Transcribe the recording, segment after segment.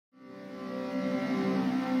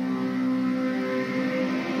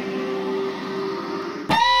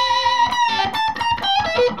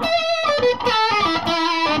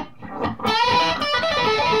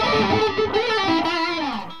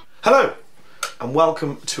and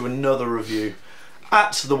welcome to another review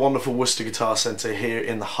at the wonderful Worcester Guitar Centre here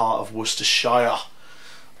in the heart of Worcestershire,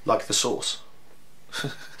 like the sauce.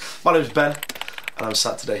 My name's Ben and I'm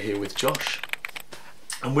sat today here with Josh,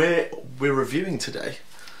 and we're reviewing today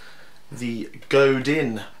the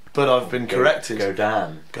Godin, but I've been corrected.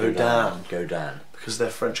 Godin, because they're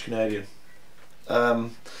French Canadian.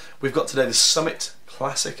 We've got today the Summit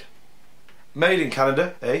Classic, made in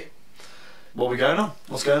Canada, eh? What are we going on?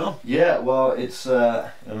 What's going on? Yeah, well, it's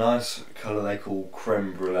a nice colour they call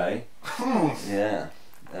creme brulee. Yeah.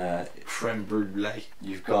 Creme brulee.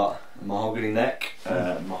 You've got a mahogany neck,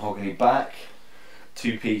 mahogany back,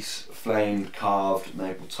 two-piece flamed carved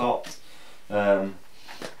maple top.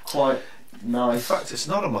 Quite nice. In fact, it's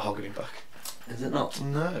not a mahogany back. Is it not?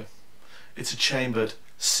 No. It's a chambered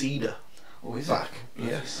cedar back.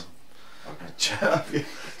 Yes. Okay.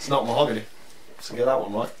 It's not mahogany. So get that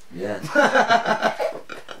one right. Yeah.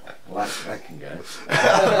 Well, that can go.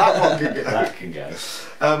 That one can go. That can go.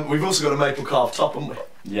 We've also got a maple carved top, haven't we?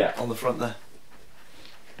 Yeah. On the front there.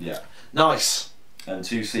 Yeah. Nice. And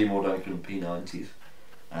two Seymour Duncan P90s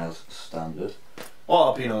as standard. What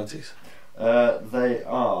are P90s? They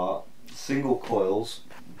are single coils,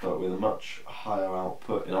 but with a much higher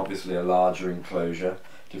output and obviously a larger enclosure,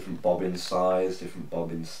 different bobbin size, different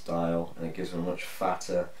bobbin style, and it gives them a much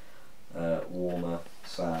fatter, warmer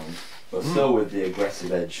sound, but still with the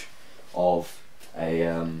aggressive edge of a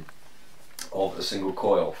single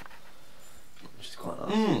coil, which is quite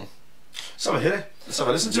nice. Let's have a hear. Let's have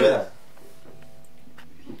a listen to it.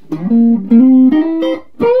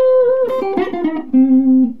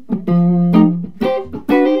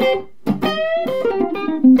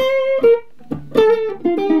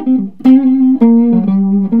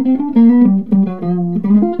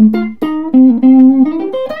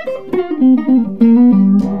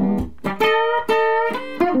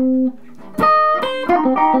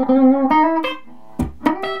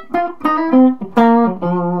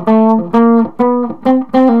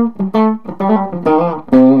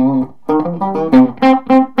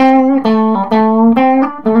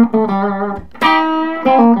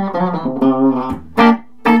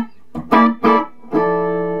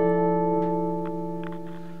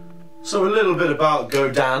 So a little bit about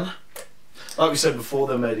Godin. Like we said before,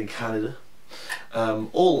 they're made in Canada.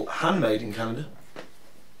 All handmade in Canada.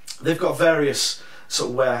 They've got various sort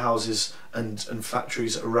of warehouses and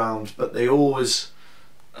factories around, but they always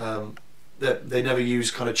they never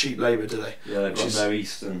use kind of cheap labour, do they? Yeah, they've got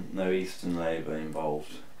no Eastern labour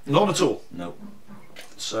involved. Not at all. Nope.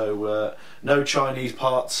 So no Chinese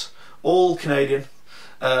parts, all Canadian.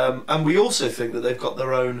 And we also think that they've got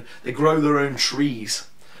their own. They grow their own trees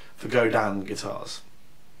for Godin guitars.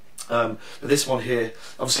 But this one here,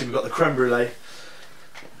 obviously we've got the creme brulee,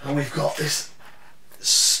 and we've got this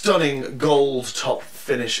stunning gold top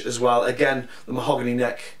finish as well. Again, the mahogany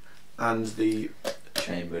neck and the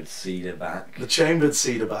chambered cedar back. The chambered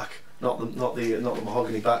cedar back, not the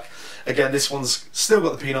mahogany back. Again, this one's still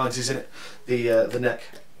got the P90s in it, the neck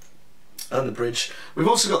and the bridge. We've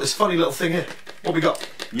also got this funny little thing here. What we got?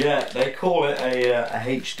 Yeah, they call it a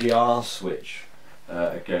HDR switch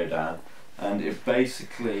at Godin, and it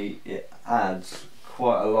adds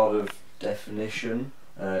quite a lot of definition.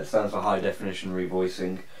 It stands for high definition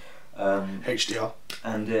revoicing. HDR.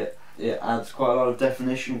 And it adds quite a lot of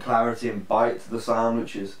definition, clarity and bite to the sound,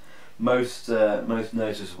 which is most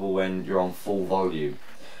noticeable when you're on full volume.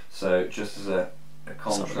 So just as a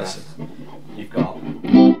contrast, you've got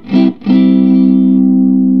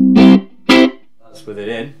that's with it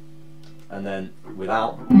in, and then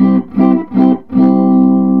without you've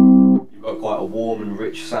got quite a warm and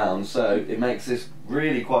rich sound. So it makes this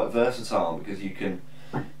really quite versatile, because you can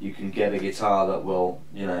get a guitar that will,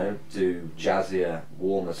 you know, do jazzier,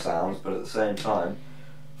 warmer sounds, but at the same time,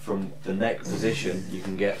 from the neck position, you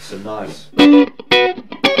can get some nice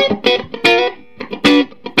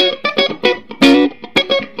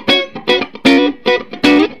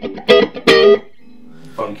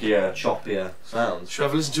funkier, choppier sounds. Should we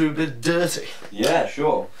have a listen to a bit dirty? Yeah,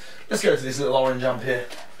 sure. Let's go to this little orange amp here.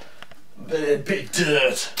 Bit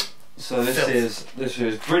dirt. So this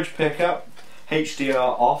is bridge pickup, HDR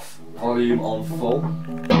off, volume on full.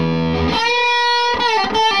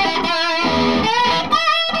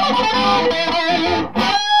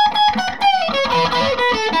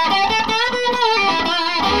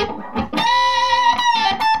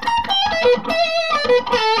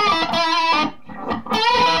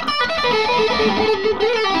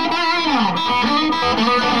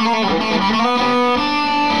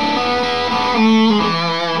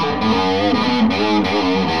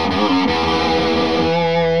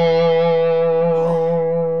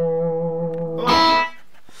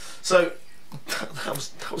 So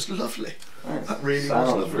that was lovely. Thanks. That really was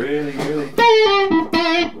Sounds lovely. really, really.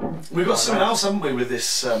 We've got something else, haven't we, with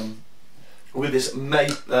this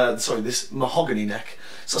this mahogany neck.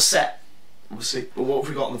 It's a set, obviously. But what have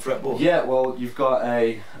we got on the fretboard? Yeah, well, you've got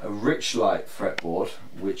a rich light fretboard,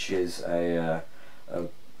 which is a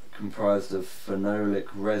comprised of phenolic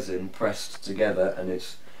resin pressed together, and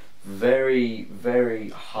it's very,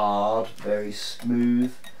 very hard, very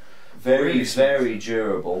smooth, very, very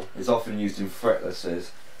durable. It's often used in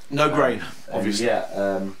fretlesses. No grain, obviously.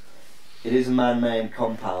 Yeah, it is a man-made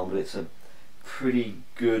compound, but it's a pretty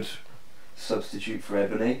good substitute for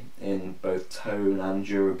ebony in both tone and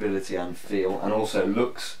durability and feel, and also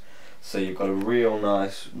looks. So you've got a real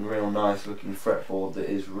nice looking fretboard that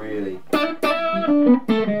is really.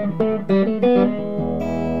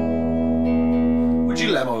 Would you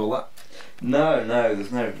lemon oil that? No,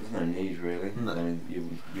 there's no need really. No. I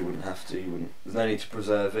mean, you wouldn't have to. You wouldn't. There's no need to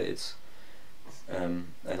preserve it. It's and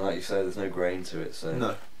like you say, there's no grain to it, so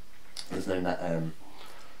No. there's no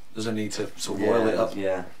There's no need to sort of oil it up.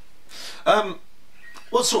 Yeah.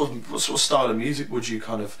 What sort of style of music would you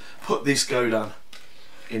kind of put this Godin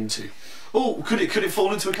into? Oh, could it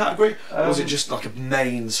fall into a category? Or was it just like a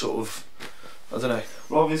main sort of, I don't know.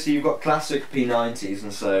 Well, obviously you've got classic P90s,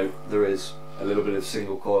 and so there is a little bit of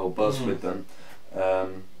single coil buzz with them.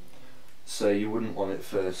 So you wouldn't want it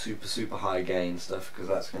for super high gain stuff, because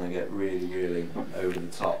that's going to get really over the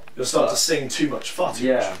top. You'll start to sing too much, far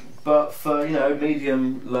too much. Yeah, but for, you know,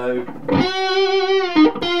 medium, low.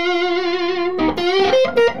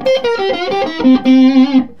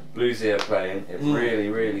 Bluesier playing, it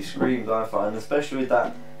really screams, I find, especially with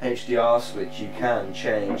that HDR switch. You can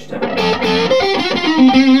change to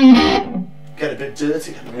Get a bit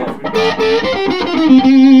dirty.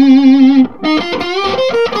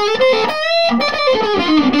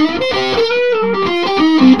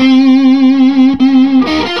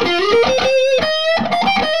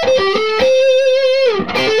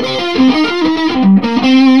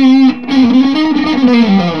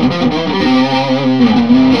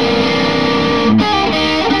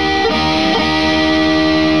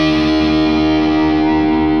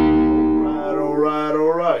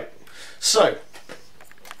 Alright. So,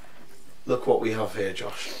 look what we have here,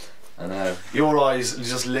 Josh. I know. Your eyes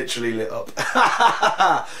just literally lit up.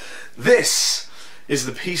 This is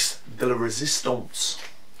the piece de la resistance.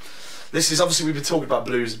 This is, obviously we've been talking about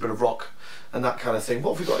blues, a bit of rock and that kind of thing.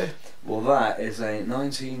 What have we got here? Well, that is a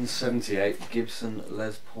 1978 Gibson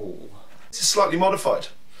Les Paul. It's slightly modified,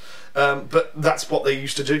 but that's what they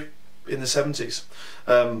used to do in the 70s.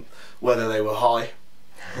 Whether they were high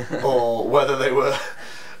or whether they were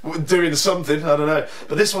doing something, I don't know.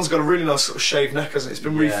 But this one's got a really nice sort of shaved neck, hasn't it? It's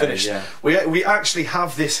been refinished. Yeah. We actually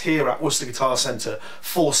have this here at Worcester Guitar Centre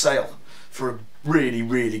for sale for a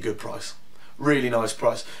really good price. Really nice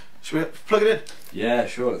price. Should we plug it in? Yeah,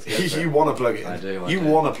 sure. Let's get You want to plug it in. I do. You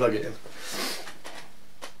want to plug it in.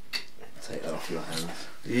 Take that off your hands.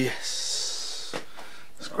 Yes.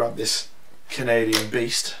 Let's grab this Canadian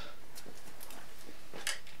beast.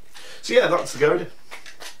 So yeah, that's the Godin.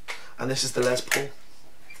 And this is the Les Paul.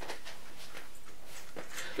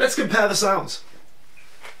 Let's compare the sounds.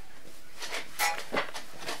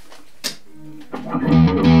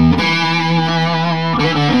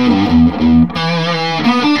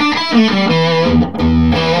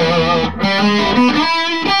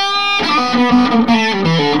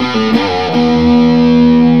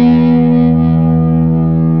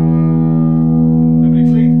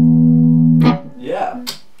 Yeah.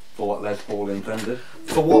 For what Les Paul intended.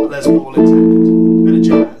 For what Les Paul intended. Bit of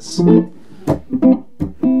jazz.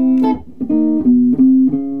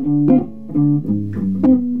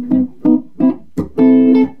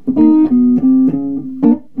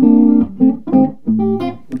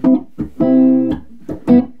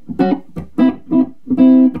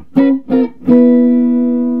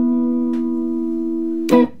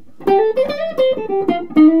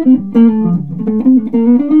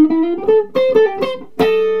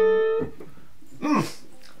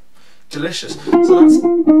 Delicious. So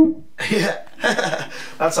that's, yeah,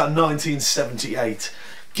 that's our 1978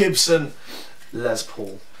 Gibson Les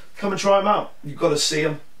Paul. Come and try them out. You've got to see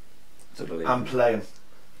them To believe. and play them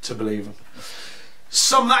to believe them.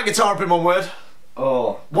 Sum that guitar up in one word.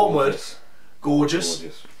 Oh, One word. gorgeous. Gorgeous.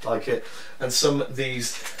 Gorgeous. Like it. And some of these,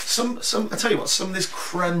 some. I tell you what, some of this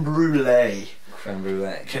creme brulee Creme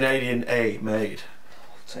brulee. Canadian A made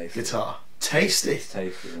Tasty. guitar. Tasty. It's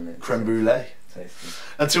tasty, isn't it? Creme brulee. Tasty.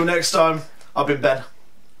 Until next time, I've been Ben.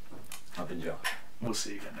 I've been Josh. We'll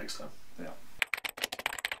see you again next time. Yeah.